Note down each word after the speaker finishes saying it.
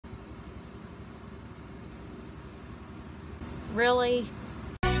Really?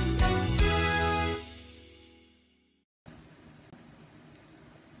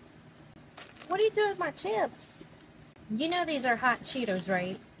 What are you doing with my chips? You know these are hot Cheetos,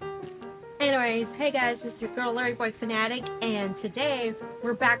 right? Anyways, hey guys, this is your girl LarryBoy Fanatic, and today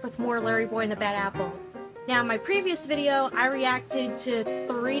we're back with more LarryBoy and the Bad Apple. Now, in my previous video, I reacted to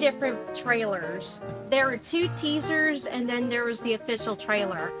 3 different trailers. There were 2 teasers, and then there was the official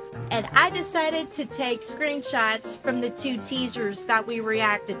trailer. And I decided to take screenshots from the 2 teasers that we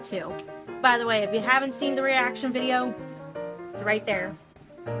reacted to. By the way, if you haven't seen the reaction video, it's right there.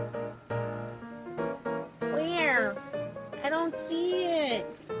 Where? I don't see it.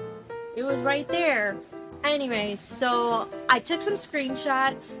 It was right there. Anyways, so I took some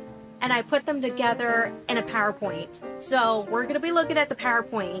screenshots and I put them together in a PowerPoint. So we're gonna be looking at the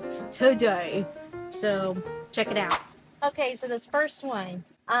PowerPoint today. So check it out. Okay, so this first one.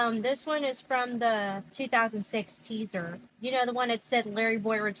 This one is from the 2006 teaser. You know, the one that said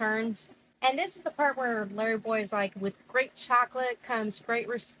LarryBoy returns? And this is the part where LarryBoy is like, with great chocolate comes great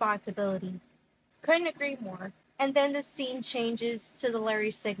responsibility. Couldn't agree more. And then the scene changes to the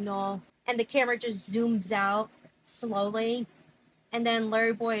Larry signal, and the camera just zooms out slowly. And then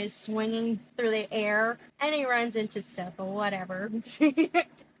LarryBoy is swinging through the air, and he runs into stuff or whatever.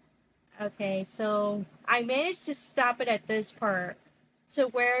 Okay, so I managed to stop it at this part, to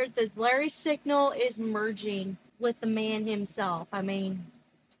where the Larry signal is merging with the man himself. I mean,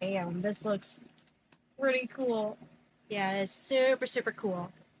 damn, this looks pretty cool. Yeah, it's super, super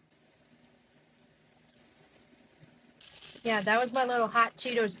cool. Yeah, that was my little hot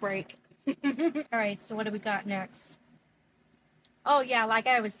Cheetos break. Alright, so what do we got next? Oh yeah, like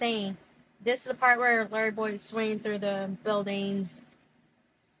I was saying, this is the part where LarryBoy is swinging through the buildings.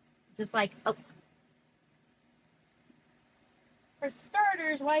 Just like, oh. For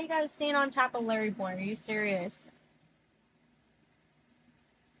starters, why you gotta stand on top of LarryBoy? Are you serious?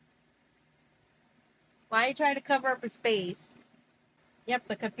 Why are you trying to cover up his face? Yep,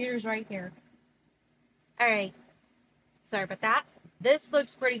 the computer's right here. Alright. Sorry about that. This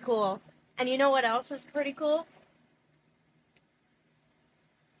looks pretty cool. And you know what else is pretty cool?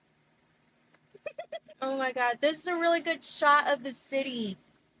 Oh my god, this is a really good shot of the city,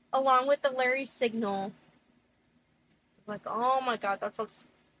 along with the Larry signal. Like, oh my god, that looks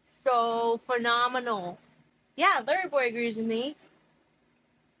so phenomenal. Yeah, LarryBoy agrees with me.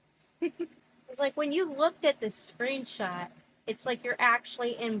 It's like when you looked at this screenshot, it's like you're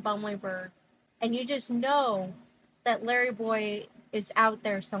actually in Bumbleyburg, and you just know that LarryBoy is out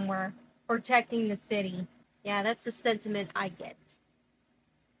there somewhere protecting the city. Yeah, that's the sentiment I get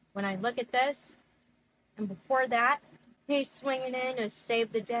when I look at this. And before that, he's swinging in to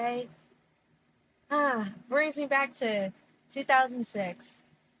save the day. Brings me back to 2006,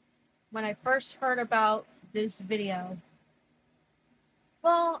 when I first heard about this video.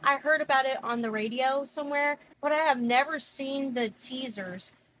 Well, I heard about it on the radio somewhere, but I have never seen the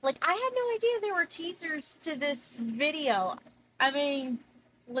teasers. Like, I had no idea there were teasers to this video. I mean,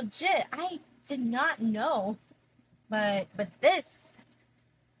 legit, I did not know. But this,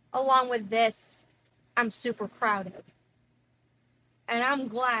 along with this, I'm super proud of. And I'm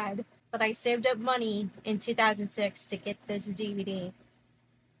glad that I saved up money in 2006 to get this DVD.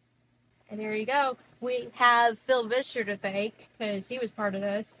 And here you go. We have Phil Vischer to thank, because he was part of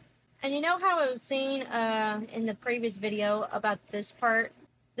this. And you know how I was saying in the previous video about this part?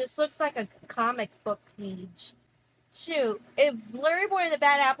 This looks like a comic book page. Shoot, if LarryBoy and the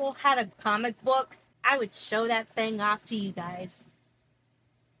Bad Apple had a comic book, I would show that thing off to you guys.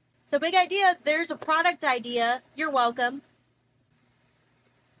 So big idea, there's a product idea. You're welcome.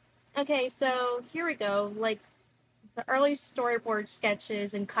 Okay, so here we go. Like, the early storyboard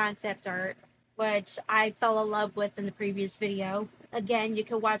sketches and concept art, which I fell in love with in the previous video. Again, you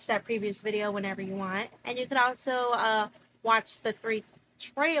can watch that previous video whenever you want. And you can also watch the 3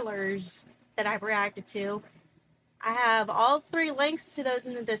 trailers that I've reacted to. I have all 3 links to those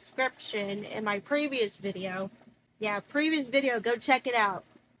in the description in my previous video. Yeah, previous video, go check it out.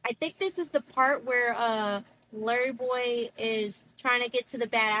 I think this is the part where LarryBoy is trying to get to the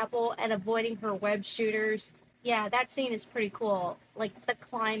Bad Apple and avoiding her web shooters. Yeah, that scene is pretty cool. Like, the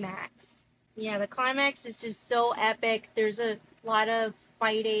climax. Yeah, the climax is just so epic. There's a lot of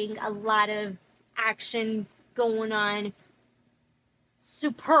fighting, a lot of action going on.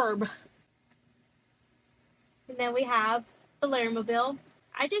 Superb. And then we have the LarryMobile.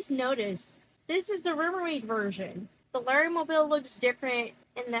 I just noticed, this is the Rubbermaid version. The LarryMobile looks different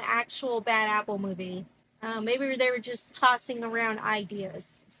in the actual Bad Apple movie. Maybe they were just tossing around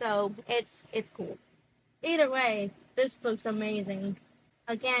ideas. So, it's cool. Either way, this looks amazing.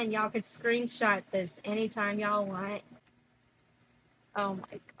 Again, y'all could screenshot this anytime y'all want. Oh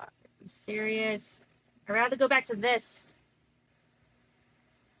my god. Are you serious? I'd rather go back to this.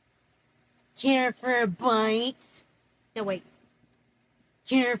 Care for a bite? No, wait.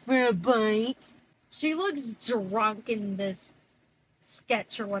 Care for a bite? She looks drunk in this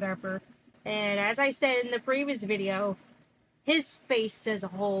sketch or whatever. And as I said in the previous video, his face says a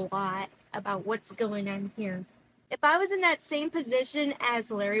whole lot about what's going on here. If I was in that same position as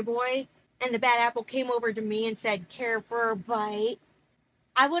LarryBoy and the bad apple came over to me and said, care for a bite,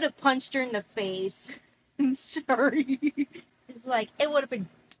 I would have punched her in the face. I'm sorry. It's like, it would have been,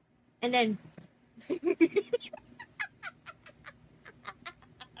 and then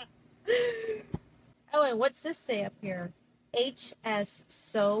oh, and what's this say up here? HS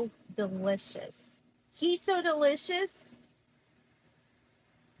so delicious. He's so delicious.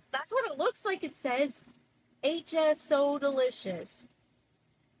 That's what it looks like. It says HS so delicious.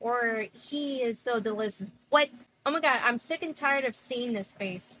 Or he is so delicious. What? Oh my god, I'm sick and tired of seeing this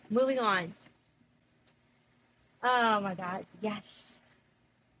face. Moving on. Oh my god, yes.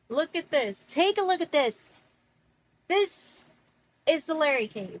 Look at this. Take a look at this. This is the Larry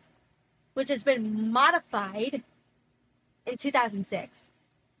Cave, which has been modified in 2006.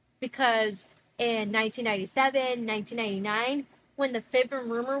 Because in 1997, 1999, when the Fib and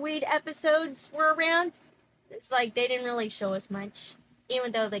Rumor Weed episodes were around, it's like they didn't really show us much.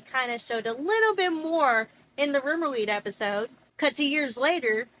 Even though they kind of showed a little bit more in the Rumor Weed episode. Cut to years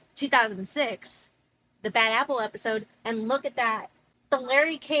later, 2006, the Bad Apple episode, and look at that. The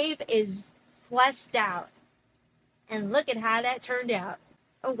Larry Cave is fleshed out. And look at how that turned out.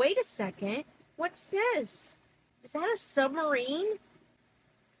 Oh, wait a second. What's this? Is that a submarine?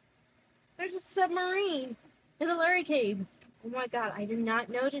 There's a submarine in the Larry Cave. Oh my god, I did not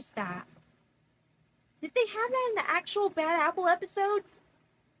notice that. Did they have that in the actual Bad Apple episode?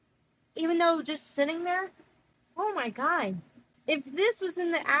 Even though just sitting there? Oh my god. If this was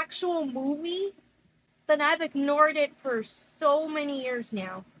in the actual movie, then I've ignored it for so many years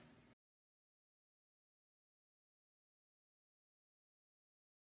now.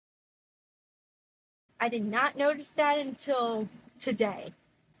 I did not notice that until today.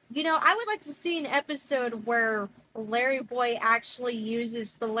 You know, I would like to see an episode where LarryBoy actually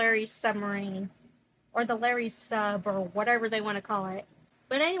uses the Larry submarine, or the Larry sub, or whatever they want to call it.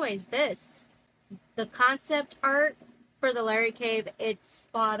 But anyways, the concept art for the Larry Cave, it's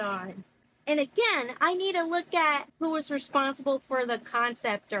spot on. And again, I need to look at who was responsible for the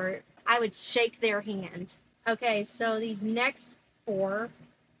concept art. I would shake their hand. Okay, so these next four,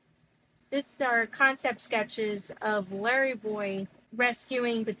 these are concept sketches of LarryBoy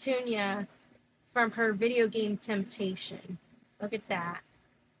rescuing Petunia from her video game temptation. Look at that.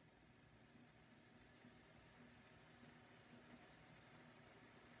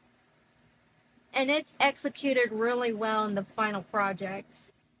 And it's executed really well in the final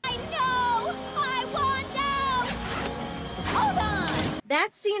project. I know! I want out! Hold on!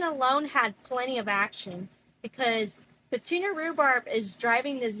 That scene alone had plenty of action because Petunia Rhubarb is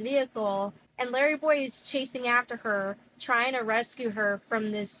driving this vehicle and LarryBoy is chasing after her, trying to rescue her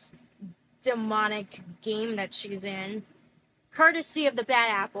from this demonic game that she's in, courtesy of the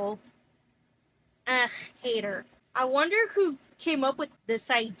Bad Apple. Ugh, hate her. I wonder who came up with this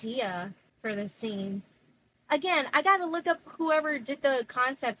idea for this scene. Again, I gotta look up whoever did the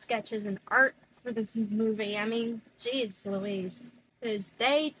concept sketches and art for this movie. I mean, jeez Louise. Because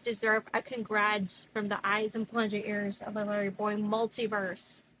they deserve a congrats from the eyes and plunger ears of the LarryBoy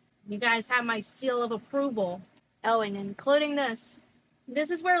multiverse. You guys have my seal of approval. Oh, and including this. This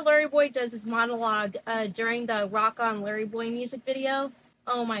is where LarryBoy does his monologue during the Rock On LarryBoy music video.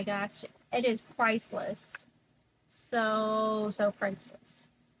 Oh my gosh, it is priceless. So priceless.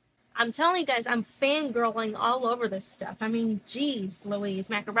 I'm telling you guys, I'm fangirling all over this stuff. I mean, geez Louise,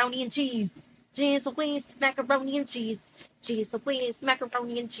 macaroni and cheese. Jeez Louise, macaroni and cheese. Jeez Louise,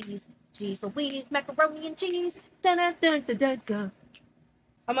 macaroni and cheese. Jeez Louise, macaroni and cheese. Da da da da da da.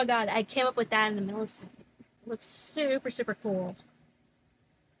 Oh my god, I came up with that in a millisecond. It looks super cool.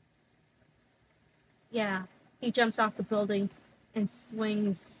 Yeah, he jumps off the building and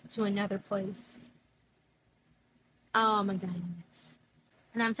swings to another place. Oh my goodness.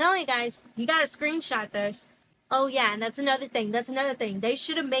 And I'm telling you guys, you gotta screenshot this. Oh yeah, and that's another thing. They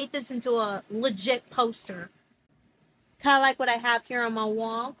should have made this into a legit poster. Kind of like what I have here on my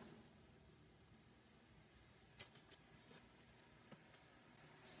wall.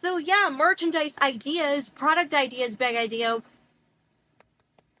 So yeah, merchandise ideas, product ideas, big idea.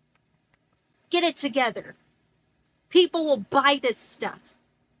 Get it together. People will buy this stuff.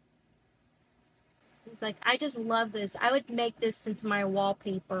 It's like, I just love this. I would make this into my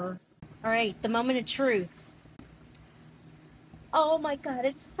wallpaper. All right, the moment of truth. Oh my god,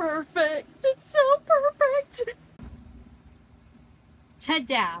 it's perfect. It's so perfect. Ted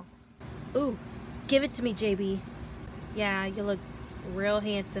Dow. Ooh, give it to me, JB. Yeah, you look real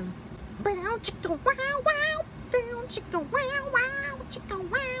handsome. Wow, chicka wow wow. Wow, chicka wow wow. Chicka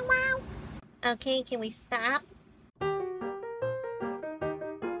wow wow. Okay, can we stop?